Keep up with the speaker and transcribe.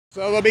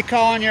So they'll be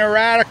calling you a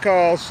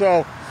radical,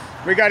 so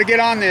we got to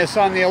get on this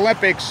on the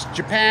Olympics,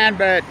 Japan.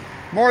 But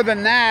more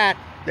than that,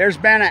 there's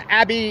been an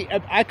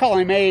ABE, I call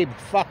him Abe,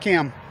 fuck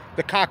him,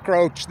 the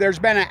Cockroach. There's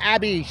been an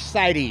ABE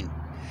sighting.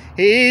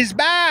 He's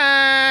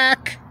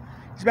back.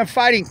 He's been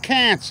fighting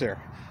cancer.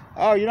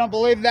 Oh, you don't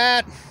believe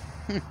that?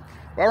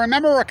 Well,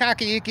 remember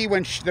I.A.E.A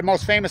when the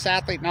most famous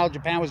athlete in all of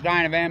Japan was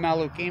dying of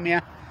AML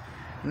leukemia?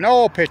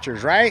 No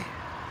pictures, right?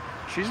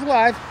 She's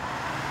alive.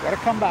 Gotta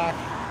come back.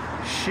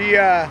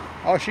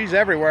 She's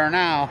everywhere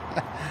now.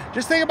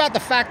 Just think about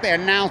the fact they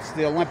announced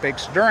the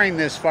Olympics during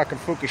this fucking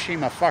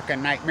Fukushima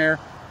fucking nightmare.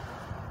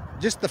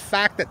 Just the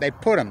fact that they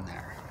put them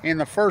there in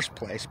the first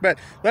place. But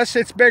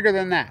it's bigger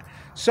than that.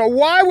 So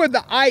why would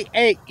the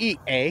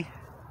I.A.E.A,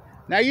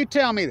 now you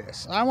tell me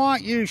this. I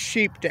want you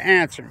sheep to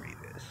answer me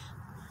this.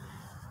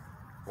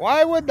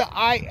 Why would the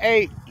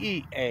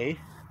I.A.E.A,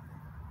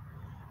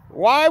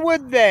 why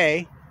would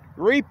they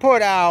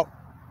re-put out,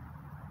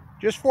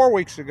 just 4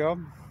 weeks ago,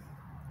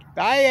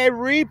 the I.A.E.A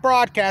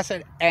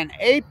rebroadcasted and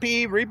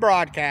A.P.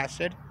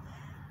 rebroadcasted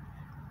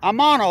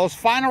Amano's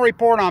final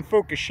report on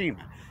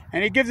Fukushima.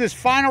 And he gives his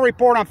final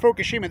report on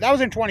Fukushima. That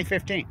was in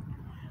 2015.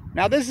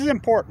 Now this is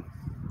important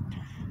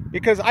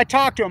because I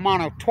talked to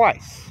Amano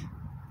twice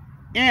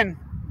in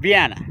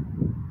Vienna.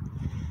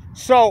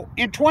 So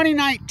in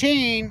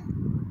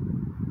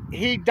 2019,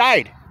 he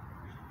died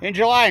in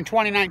July in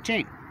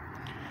 2019.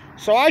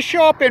 So I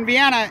show up in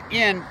Vienna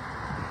in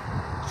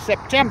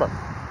September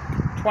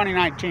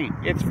 2019.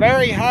 It's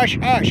very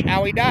hush-hush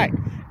how he died.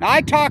 Now, I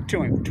talked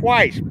to him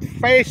twice,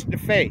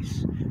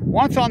 face-to-face.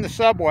 Once on the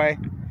subway,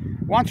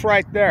 once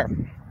right there,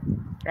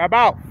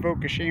 about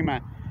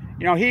Fukushima.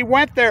 You know, he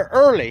went there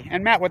early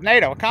and met with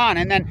Naoto Kan,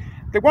 and then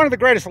one of the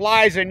greatest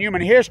lies in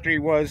human history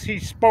was he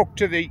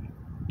spoke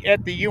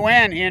at the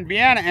UN in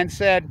Vienna and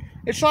said,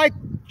 it's like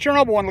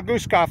Chernobyl when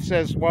Laguskov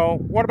says, well,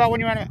 what about when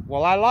you went?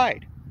 Well, I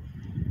lied.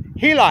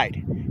 He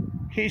lied.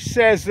 He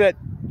says that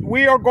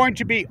we are going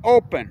to be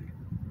open.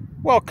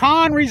 Well,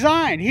 Khan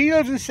resigned. He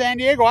lives in San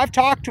Diego. I've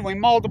talked to him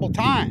multiple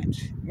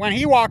times. When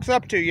he walks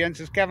up to you and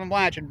says, Kevin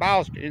Blanch, and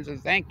bows to you and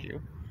says, thank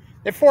you,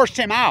 they forced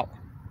him out.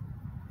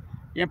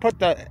 You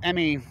put I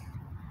mean,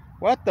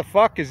 what the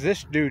fuck is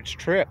this dude's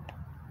trip?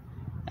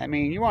 I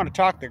mean, you want to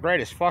talk the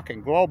greatest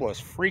fucking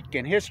globalist freak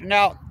in history.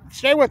 Now,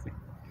 stay with me.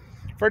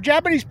 For a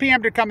Japanese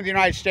PM to come to the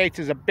United States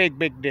is a big,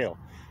 big deal.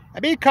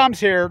 He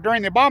comes here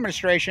during the Obama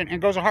administration and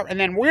goes to Harvard, and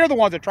then we're the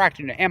ones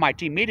attracting to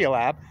MIT Media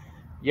Lab.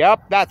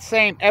 Yep, that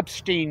same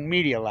Epstein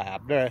Media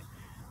Lab, the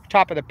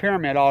top of the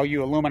pyramid, all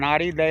you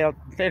Illuminati. They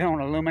don't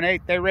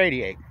illuminate, they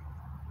radiate.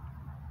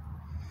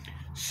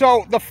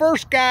 So the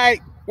first guy,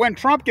 when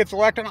Trump gets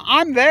elected,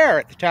 I'm there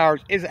at the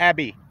towers, is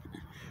ABE.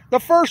 The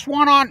first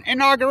one on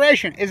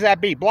inauguration is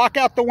ABE. Block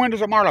out the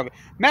windows of Mar-a-Lago.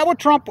 Met with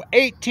Trump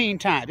 18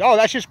 times. Oh,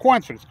 that's just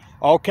coincidence.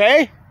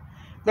 Okay.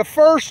 The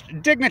first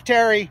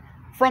dignitary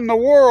from the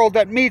world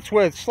that meets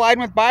with,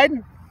 sliding with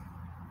Biden?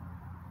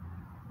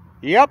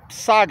 Yep,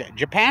 saga.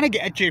 Japan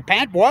again.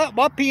 Japan,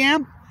 what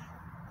PM?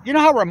 You know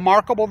how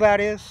remarkable that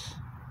is?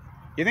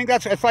 You think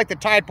it's like the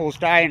tide pools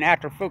dying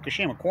after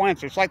Fukushima,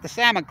 coincidence. It's like the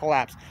salmon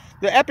collapse.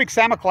 The epic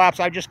salmon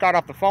collapse, I just got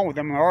off the phone with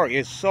them,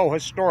 is so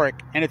historic,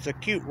 and it's a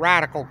cute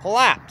radical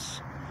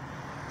collapse.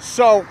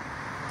 So,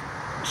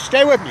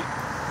 stay with me.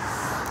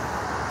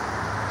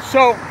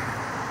 So,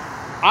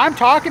 I'm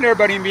talking to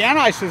everybody in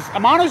Vienna. I says,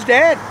 Amano's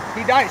dead.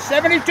 He died at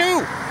 72.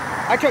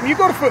 I told him,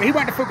 he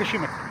went to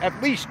Fukushima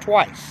at least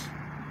twice.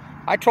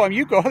 I told him,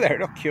 you go there,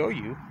 it'll kill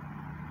you.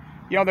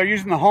 You know, they're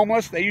using the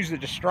homeless, they use the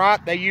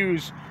distraught, they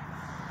use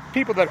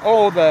people that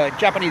owe the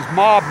Japanese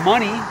mob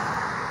money,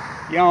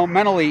 you know,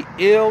 mentally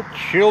ill,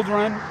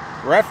 children,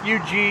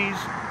 refugees,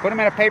 put them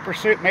in a paper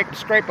suit, make them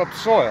scrape up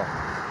soil.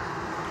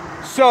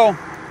 So,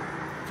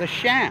 it's a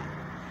sham.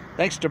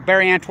 Thanks to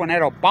Barry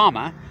Antoinette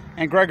Obama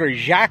and Gregory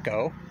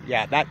Jacko.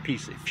 Yeah, that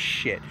piece of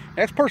shit.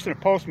 That person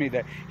that posted me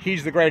that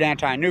he's the great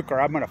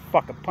anti-nuclear, I'm going to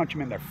fucking punch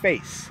him in their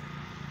face.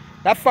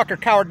 That fucker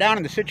cowered down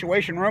in the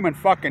Situation Room and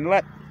fucking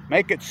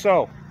make it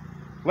so.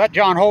 Let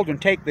John Holden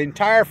take the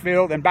entire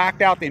field and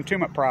backed out the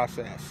entombment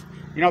process.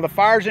 You know, the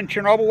fires in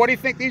Chernobyl, what do you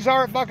think these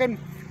are at fucking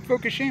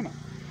Fukushima?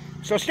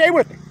 So stay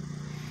with me.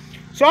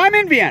 So I'm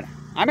in Vienna.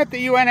 I'm at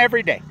the UN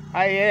every day.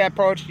 I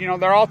approached, you know,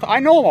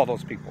 I know all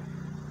those people.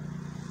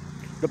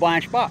 The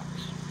blanch box.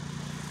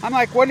 I'm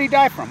like, what did he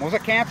die from? Was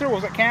it cancer?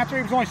 Was it cancer?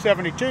 He was only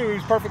 72. He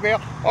was perfectly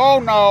ill.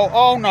 Oh no,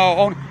 oh no,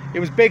 oh no. It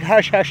was big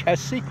hush, hush, hush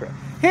secret.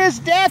 His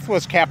death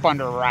was kept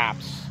under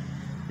wraps.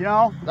 You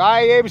know, the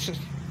I.A.E.A was just...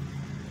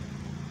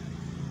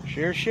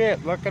 Sure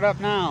shit, look it up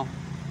now.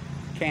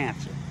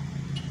 Cancer.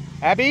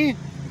 ABE,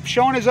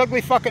 showing his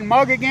ugly fucking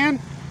mug again.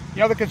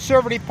 You know, the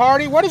Conservative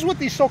Party. What is with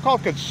these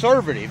so-called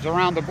conservatives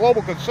around the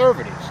global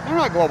conservatives? They're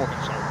not global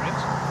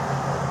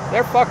conservatives.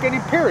 They're fucking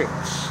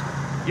imperialists.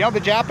 You know, the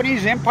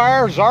Japanese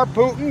Empire, Tsar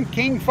Putin,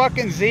 King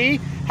fucking Z.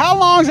 How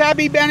long's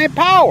ABE been in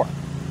power?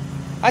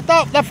 I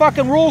thought the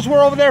fucking rules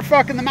were over there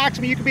fucking the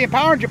maximum you could be in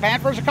power in Japan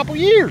for a couple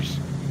years.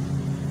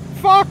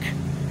 Fuck.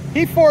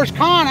 He forced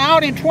Khan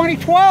out in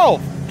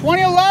 2012,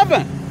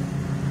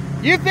 2011.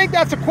 You think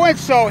that's a quince,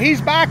 so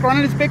he's back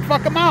running his big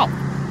fucking mouth.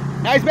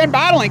 Now he's been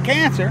battling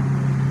cancer.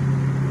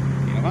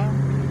 You know,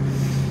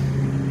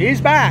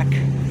 he's back.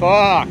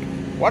 Fuck.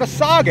 What a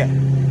saga.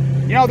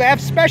 You know, they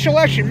have special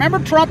election. Remember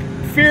Trump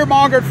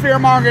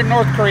fear-mongered in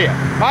North Korea?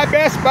 My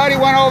best buddy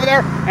went over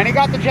there and he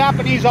got the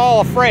Japanese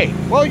all afraid.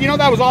 Well, you know,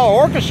 that was all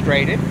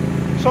orchestrated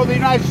so the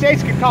United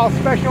States could call a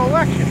special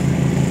election.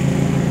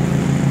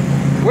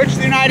 Which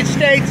the United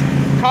States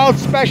called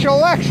special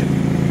election.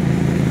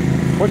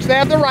 Which they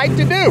have the right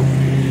to do.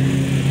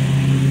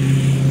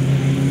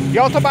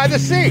 Yalta by the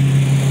sea.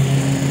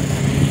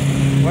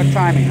 What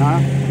timing, huh?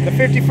 The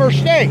 51st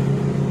state.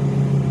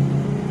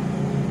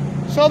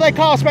 So they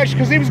call a special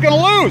because he was going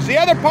to lose. The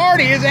other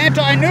party is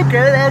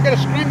anti-nuclear. They're going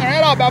to scream their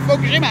head off about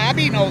Fukushima.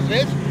 ABE knows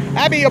this.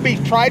 ABE will be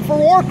tried for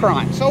war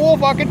crimes. So will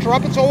fucking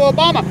Trump and so will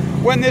Obama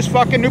when this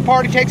fucking new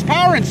party takes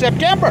power in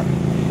September.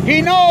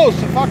 He knows.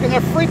 Fucking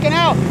they're freaking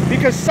out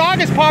because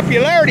Saga's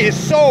popularity is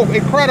so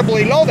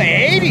incredibly low. They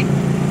hate him.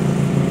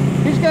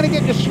 He's going to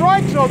get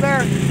destroyed, so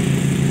they're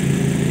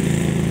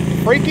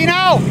freaking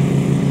out.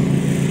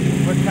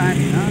 What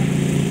timing, huh?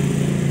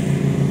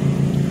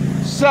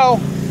 So,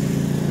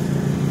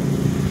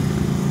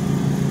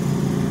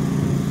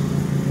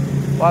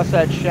 well, I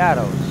said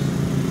shadows.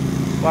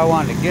 Well, I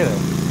wanted to get it.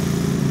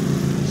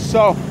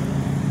 So,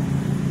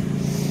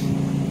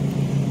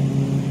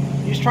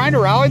 he's trying to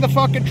rally the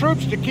fucking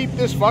troops to keep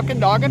this fucking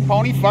dog and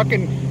pony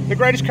fucking the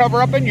greatest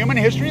cover-up in human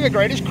history, the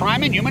greatest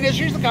crime in human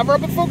history is the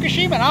cover-up of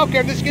Fukushima. And I don't care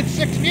if this gets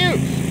 6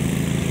 views.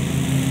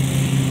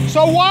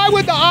 So why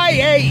would the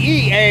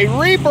IAEA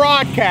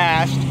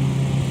rebroadcast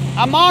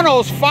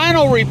Amano's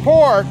final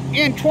report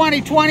in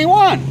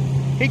 2021?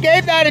 He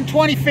gave that in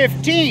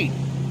 2015.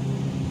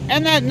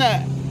 And then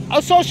the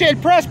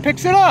Associated Press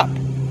picks it up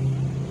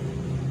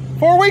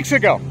 4 weeks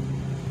ago.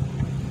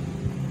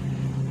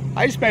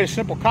 I just made a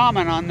simple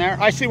comment on there.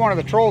 I see one of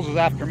the trolls is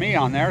after me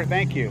on there.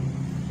 Thank you.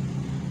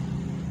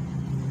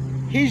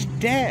 He's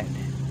dead.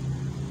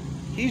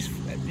 He's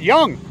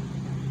young.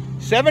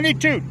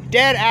 72.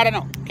 Dead, I don't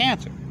know.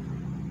 Cancer.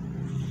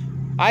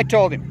 I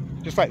told him,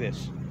 just like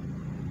this.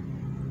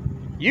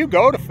 You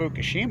go to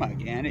Fukushima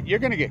again, you're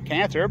going to get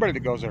cancer. Everybody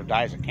that goes there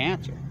dies of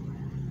cancer.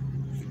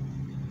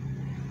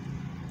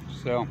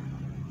 So,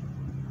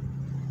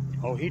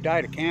 oh, he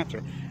died of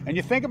cancer. And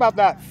you think about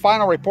that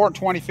final report in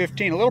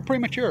 2015, a little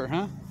premature,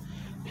 huh?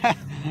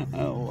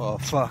 Oh, well,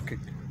 fuck.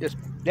 Just,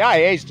 the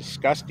I.A.E.A. is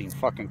disgusting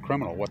fucking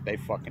criminal, what they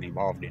fucking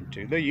evolved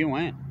into. The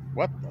UN.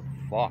 What the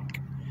fuck?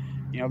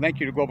 You know,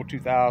 thank you to Global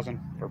 2000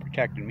 for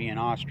protecting me in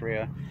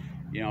Austria.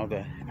 You know,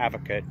 the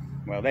advocate.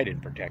 Well, they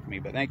didn't protect me,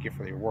 but thank you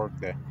for your work.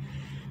 The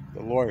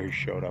lawyer who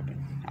showed up.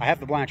 I have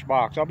the blanch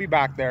box. I'll be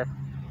back there,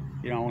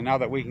 you know, now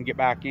that we can get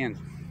back in.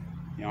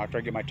 You know, after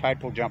I get my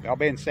tide pool jump. I'll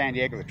be in San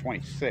Diego the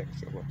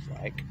 26th, it looks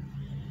like.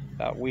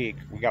 That week.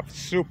 We got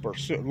super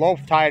low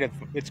tide.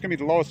 It's going to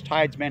be the lowest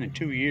tide's been in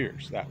 2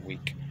 years that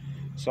week.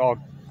 So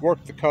I'll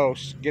work the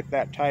coast, get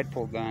that tide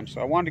pool done. So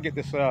I wanted to get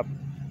this up.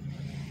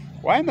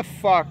 Why in the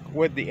fuck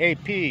would the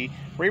AP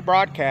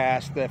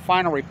rebroadcast the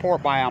final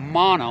report by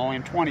Amano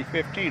in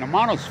 2015?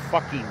 Amano's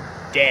fucking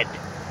dead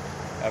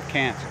of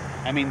cancer.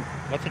 I mean,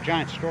 that's a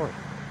giant story.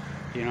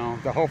 You know,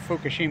 the whole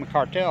Fukushima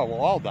cartel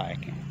will all die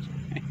of cancer.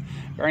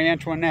 Marie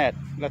Antoinette,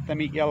 let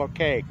them eat yellow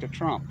cake to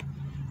Trump.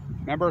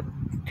 Remember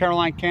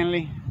Caroline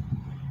Kennedy?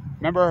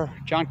 Remember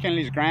John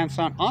Kennedy's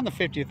grandson on the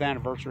 50th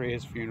anniversary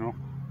of his funeral?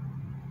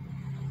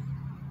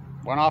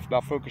 Went off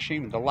about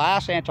Fukushima. The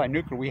last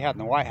anti-nuclear we had in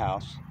the White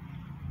House,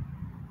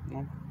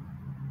 well,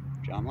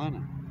 John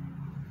Lennon.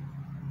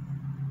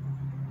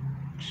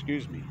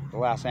 Excuse me, the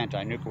last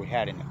anti-nuclear we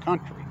had in the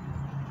country,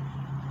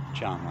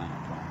 John Lennon.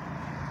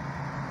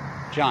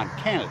 John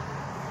Kennedy.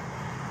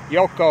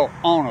 Yoko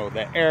Ono,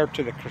 the heir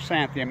to the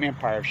Chrysanthemum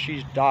Empire,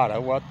 she's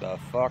daughter. What the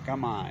fuck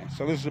am I?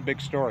 So this is a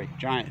big story,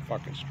 giant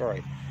fucking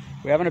story.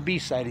 We're having a bee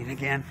sighting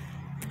again.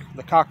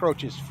 The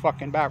Cockroach is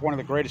fucking back, one of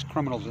the greatest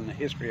criminals in the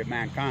history of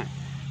mankind.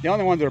 The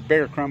only ones that are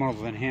bigger criminals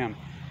than him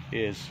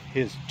is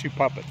his two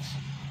puppets,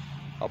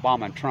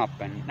 Obama and Trump.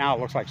 And now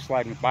it looks like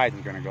sliding with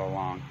Biden's going to go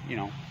along. You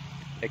know,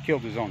 they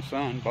killed his own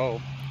son,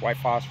 Bo. White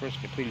phosphorus,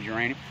 depleted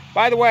uranium.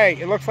 By the way,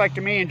 it looks like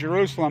to me in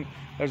Jerusalem,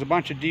 there's a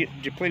bunch of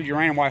depleted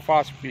uranium, white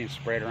phosphorus being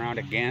sprayed around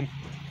again.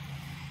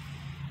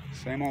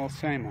 Same old,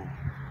 same old.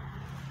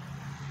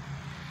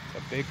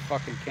 It's a big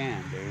fucking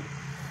can, dude.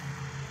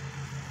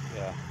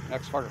 Yeah,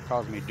 next fucker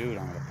calls me dude,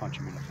 I'm gonna punch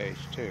him in the face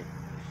too.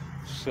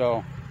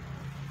 So,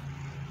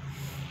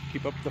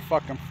 keep up the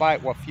fucking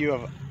fight. What few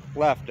have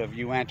left of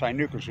you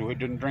anti-nuclears who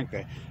didn't drink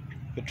the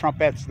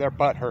Trumpettes, their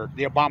butt hurt.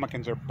 The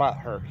Obamacans are butt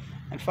hurt.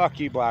 And fuck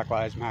you, Black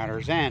Lives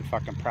Matters, and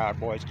fucking Proud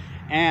Boys,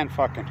 and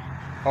fucking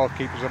Oath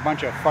Keepers, a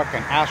bunch of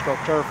fucking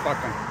AstroTurf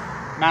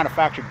fucking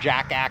manufactured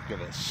jack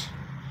activists.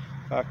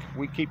 Fuck,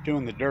 we keep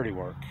doing the dirty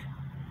work.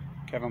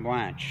 Kevin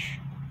Blanch.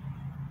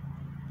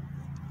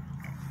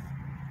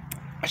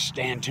 I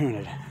stand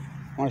tuned.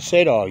 I want to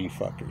say to all you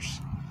fuckers,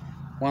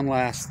 one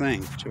last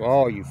thing to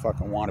all you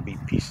fucking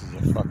wannabe pieces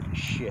of fucking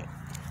shit.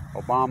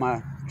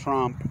 Obama,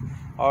 Trump,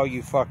 all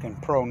you fucking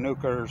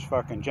pro-nukers,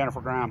 fucking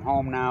Jennifer Graham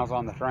home now's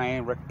on the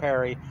train, Rick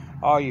Perry,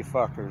 all you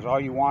fuckers, all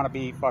you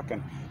wannabe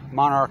fucking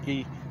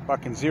monarchy,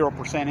 fucking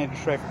 0%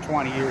 interest rate for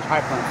 20 years,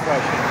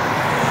 hyperinflation.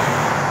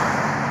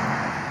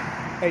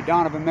 Hey,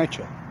 Donovan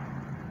Mitchell,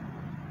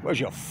 where's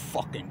your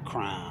fucking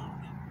crown?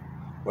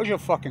 Where's your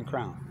fucking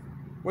crown?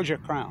 Where's your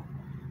crown?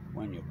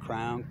 When you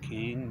crown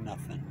king,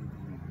 nothing.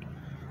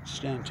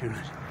 Stand tuned.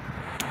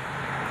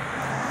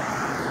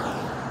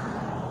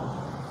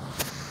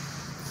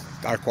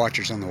 Dark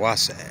watchers on the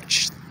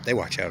Wasatch, they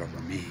watch out over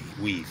me,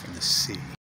 we from the sea.